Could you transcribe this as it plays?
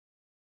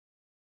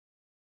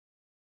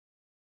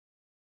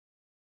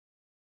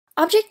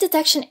Object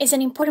detection is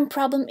an important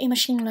problem in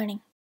machine learning.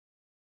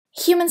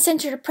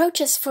 Human-centered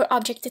approaches for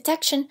object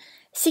detection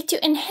seek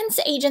to enhance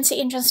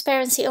agency and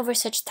transparency over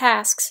such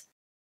tasks,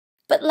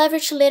 but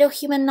leverage little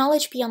human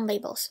knowledge beyond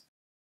labels.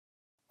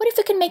 What if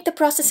we can make the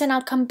process and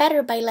outcome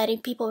better by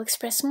letting people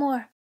express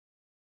more?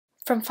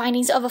 From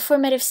findings of a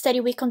formative study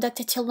we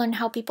conducted to learn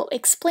how people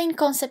explain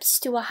concepts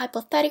to a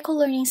hypothetical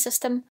learning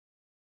system,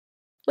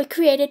 we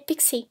created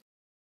Pixie,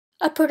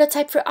 a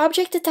prototype for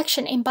object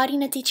detection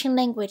embodying a teaching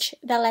language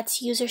that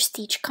lets users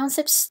teach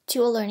concepts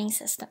to a learning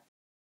system.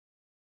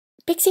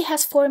 Pixie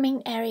has 4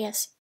 main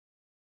areas.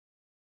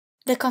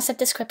 The Concept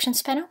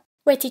Descriptions panel,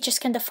 where teachers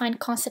can define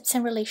concepts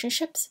and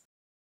relationships.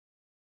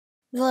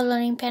 The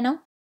Learning panel,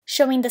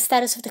 showing the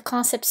status of the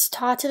concepts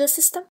taught to the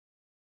system.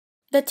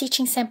 The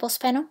Teaching Samples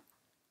panel,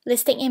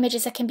 listing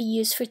images that can be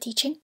used for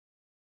teaching.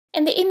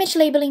 And the Image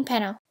Labeling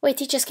panel, where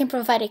teachers can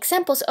provide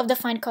examples of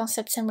defined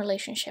concepts and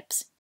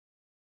relationships.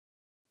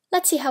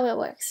 Let's see how it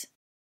works.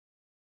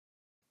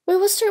 We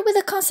will start with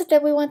a concept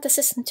that we want the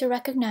system to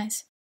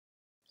recognize.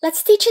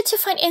 Let's teach it to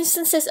find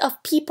instances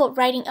of people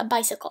riding a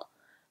bicycle,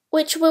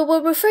 which we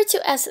will refer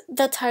to as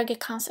the target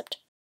concept.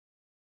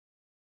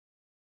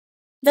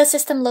 The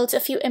system loads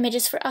a few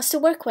images for us to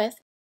work with,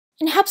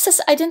 and helps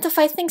us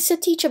identify things to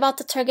teach about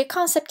the target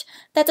concept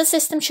that the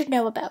system should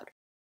know about.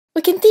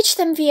 We can teach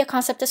them via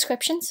concept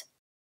descriptions,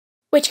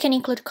 which can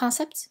include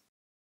concepts,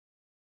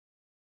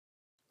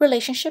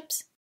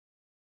 relationships,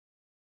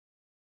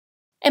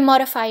 and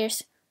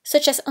modifiers,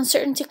 such as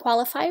uncertainty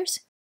qualifiers,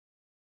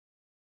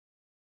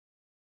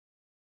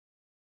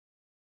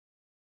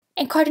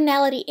 and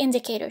cardinality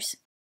indicators.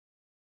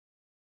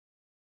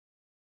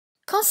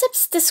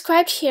 Concepts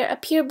described here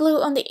appear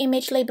blue on the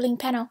image labeling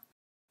panel,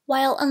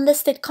 while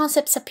unlisted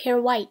concepts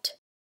appear white.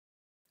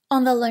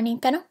 On the learning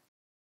panel,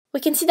 we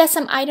can see that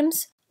some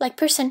items, like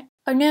person,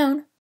 are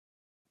known,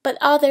 but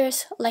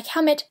others, like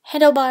helmet,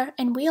 handlebar,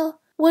 and wheel,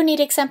 will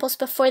need examples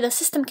before the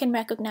system can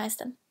recognize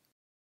them.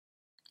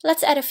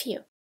 Let's add a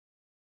few.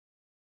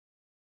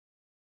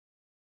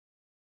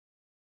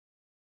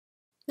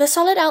 The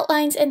solid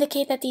outlines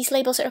indicate that these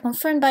labels are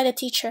confirmed by the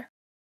teacher,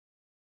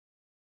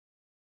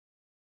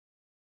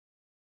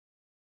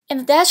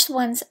 and the dashed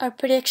ones are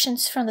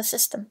predictions from the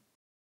system.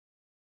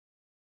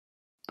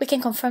 We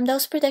can confirm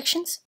those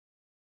predictions,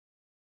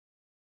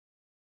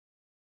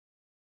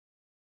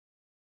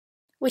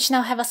 which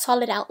now have a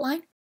solid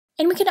outline,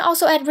 and we can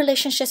also add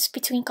relationships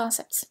between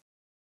concepts.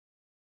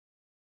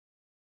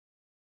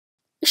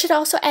 We should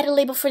also add a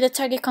label for the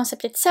target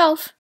concept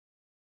itself,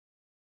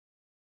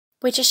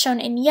 which is shown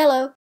in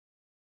yellow,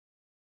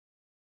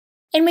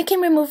 and we can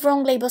remove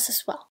wrong labels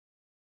as well.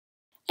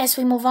 As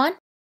we move on,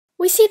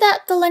 we see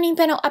that the learning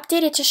panel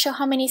updated to show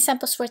how many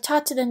samples were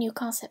taught to the new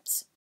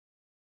concepts.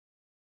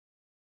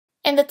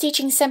 And the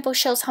teaching sample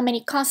shows how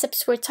many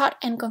concepts were taught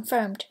and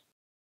confirmed.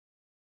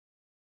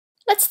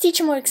 Let's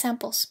teach more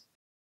examples.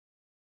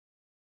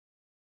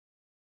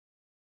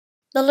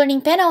 The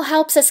learning panel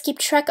helps us keep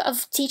track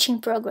of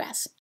teaching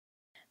progress.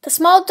 The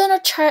small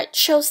donut chart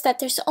shows that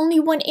there's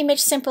only one image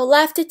sample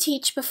left to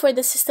teach before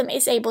the system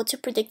is able to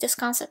predict this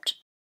concept.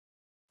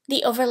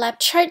 The overlap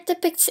chart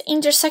depicts the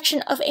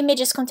intersection of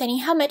images containing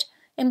helmet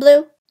in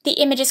blue, the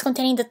images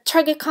containing the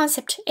target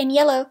concept in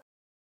yellow,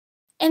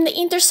 and the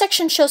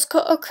intersection shows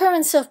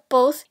co-occurrence of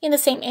both in the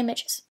same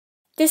images.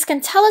 This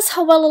can tell us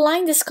how well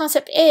aligned this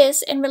concept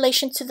is in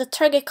relation to the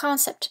target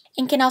concept,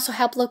 and can also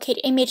help locate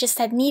images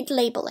that need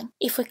labeling.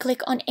 If we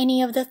click on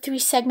any of the 3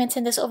 segments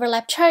in this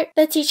overlap chart,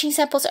 the teaching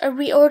samples are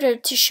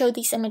reordered to show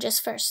these images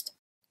first.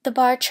 The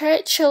bar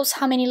chart shows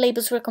how many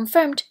labels were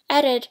confirmed,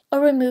 added,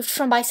 or removed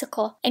from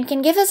bicycle, and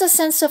can give us a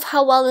sense of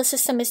how well the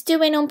system is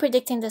doing on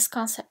predicting this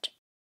concept.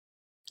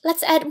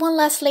 Let's add one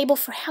last label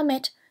for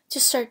helmet to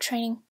start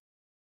training.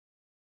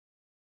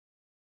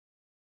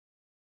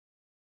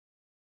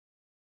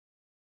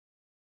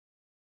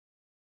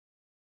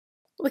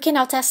 We can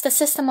now test the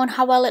system on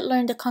how well it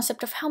learned the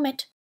concept of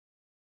helmet.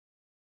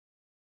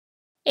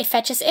 It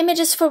fetches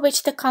images for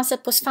which the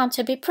concept was found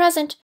to be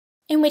present,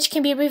 and which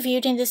can be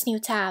reviewed in this new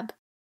tab.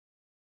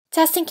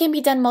 Testing can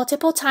be done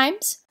multiple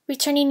times,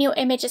 returning new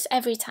images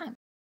every time.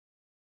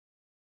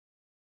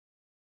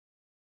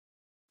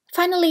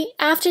 Finally,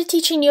 after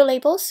teaching new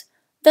labels,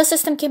 the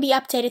system can be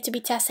updated to be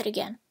tested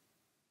again.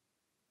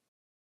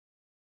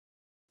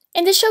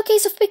 In the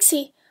showcase of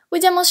Pixie, we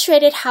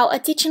demonstrated how a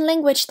teaching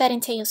language that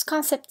entails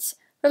concepts,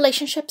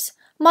 relationships,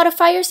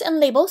 modifiers, and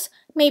labels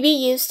may be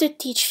used to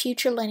teach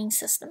future learning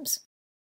systems.